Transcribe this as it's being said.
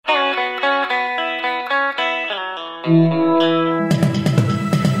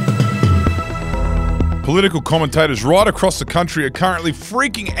Political commentators right across the country are currently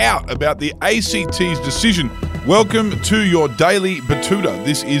freaking out about the ACT's decision. Welcome to your Daily Batuta.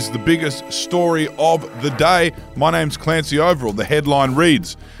 This is the biggest story of the day. My name's Clancy Overall. The headline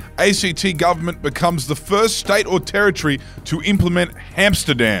reads, ACT government becomes the first state or territory to implement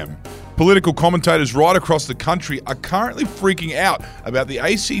Hamsterdam. Political commentators right across the country are currently freaking out about the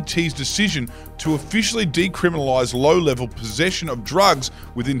ACT's decision to officially decriminalise low-level possession of drugs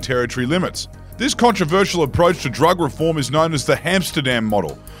within territory limits. This controversial approach to drug reform is known as the Hamsterdam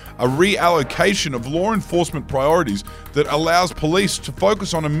model, a reallocation of law enforcement priorities that allows police to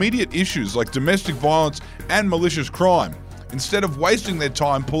focus on immediate issues like domestic violence and malicious crime, instead of wasting their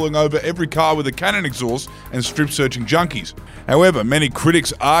time pulling over every car with a cannon exhaust and strip-searching junkies. However, many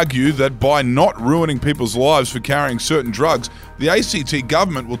critics argue that by not ruining people's lives for carrying certain drugs, the ACT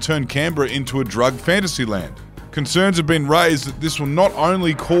government will turn Canberra into a drug fantasy land. Concerns have been raised that this will not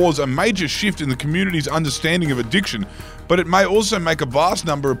only cause a major shift in the community's understanding of addiction, but it may also make a vast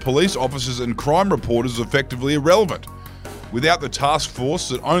number of police officers and crime reporters effectively irrelevant. Without the task force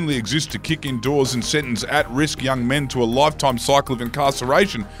that only exists to kick indoors and sentence at-risk young men to a lifetime cycle of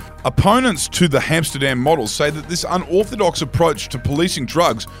incarceration, opponents to the Hamsterdam model say that this unorthodox approach to policing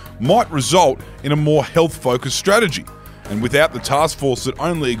drugs might result in a more health-focused strategy. And without the task force that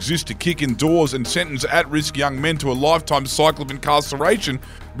only exists to kick indoors and sentence at-risk young men to a lifetime cycle of incarceration,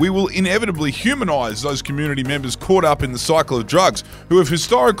 we will inevitably humanise those community members caught up in the cycle of drugs who have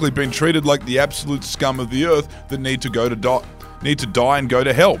historically been treated like the absolute scum of the earth that need to die and go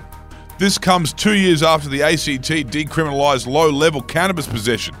to hell. This comes 2 years after the ACT decriminalised low-level cannabis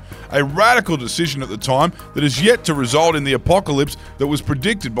possession, a radical decision at the time that is yet to result in the apocalypse that was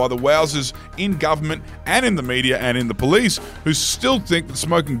predicted by the wowsers in government and in the media and in the police, who still think that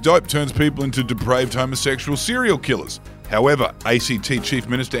smoking dope turns people into depraved homosexual serial killers. However, ACT Chief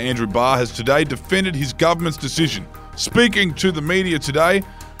Minister Andrew Barr has today defended his government's decision. Speaking to the media today,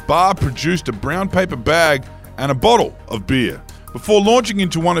 Barr produced a brown paper bag and a bottle of beer before launching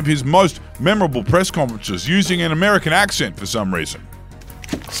into one of his most memorable press conferences using an American accent for some reason.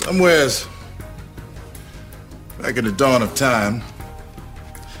 Somewheres back at the dawn of time,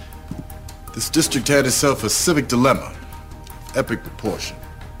 this district had itself a civic dilemma, epic proportion.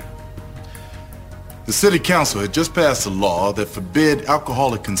 The city council had just passed a law that forbid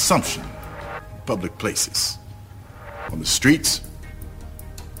alcoholic consumption in public places, on the streets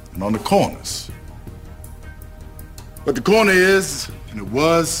and on the corners. But the corner is, and it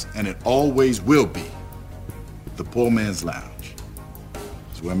was, and it always will be, the poor man's lounge.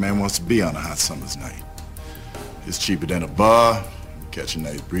 It's where a man wants to be on a hot summer's night. It's cheaper than a bar. You catch a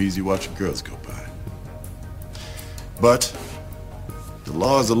nice breeze, you watch your girls go by. But the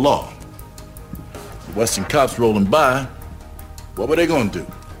law is a law. The Western cops rolling by, what were they gonna do?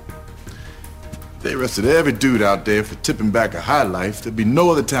 They arrested every dude out there for tipping back a high life. There'd be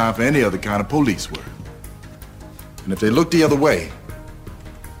no other time for any other kind of police work. And if they looked the other way,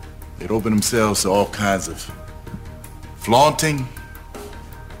 they'd open themselves to all kinds of flaunting,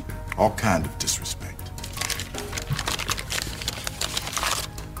 all kinds of disrespect.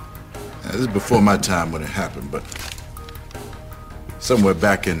 Now, this is before my time when it happened, but somewhere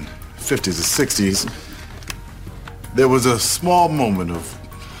back in 50s or 60s, there was a small moment of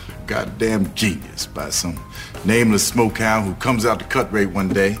goddamn genius by some nameless smokehound who comes out to cut rate one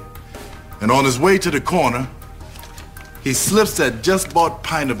day, and on his way to the corner, he slips that just-bought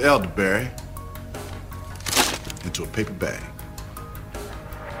pint of elderberry into a paper bag.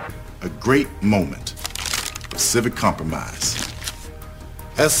 A great moment of civic compromise.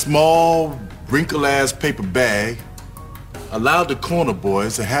 That small, wrinkled-ass paper bag allowed the corner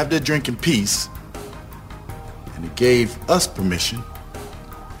boys to have their drink in peace, and it gave us permission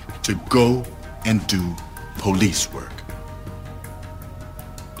to go and do police work.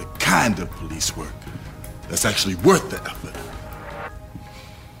 The kind of police work that's actually worth the effort.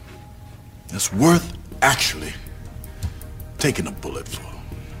 That's worth actually taking a bullet for.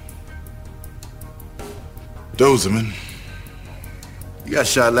 Dozerman, you got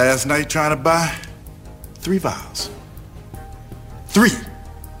shot last night trying to buy 3 vials. 3!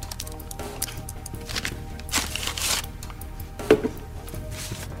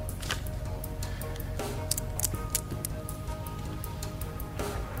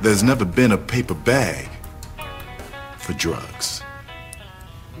 There's never been a paper bag for drugs.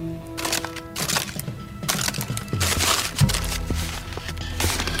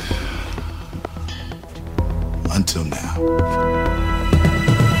 Until now.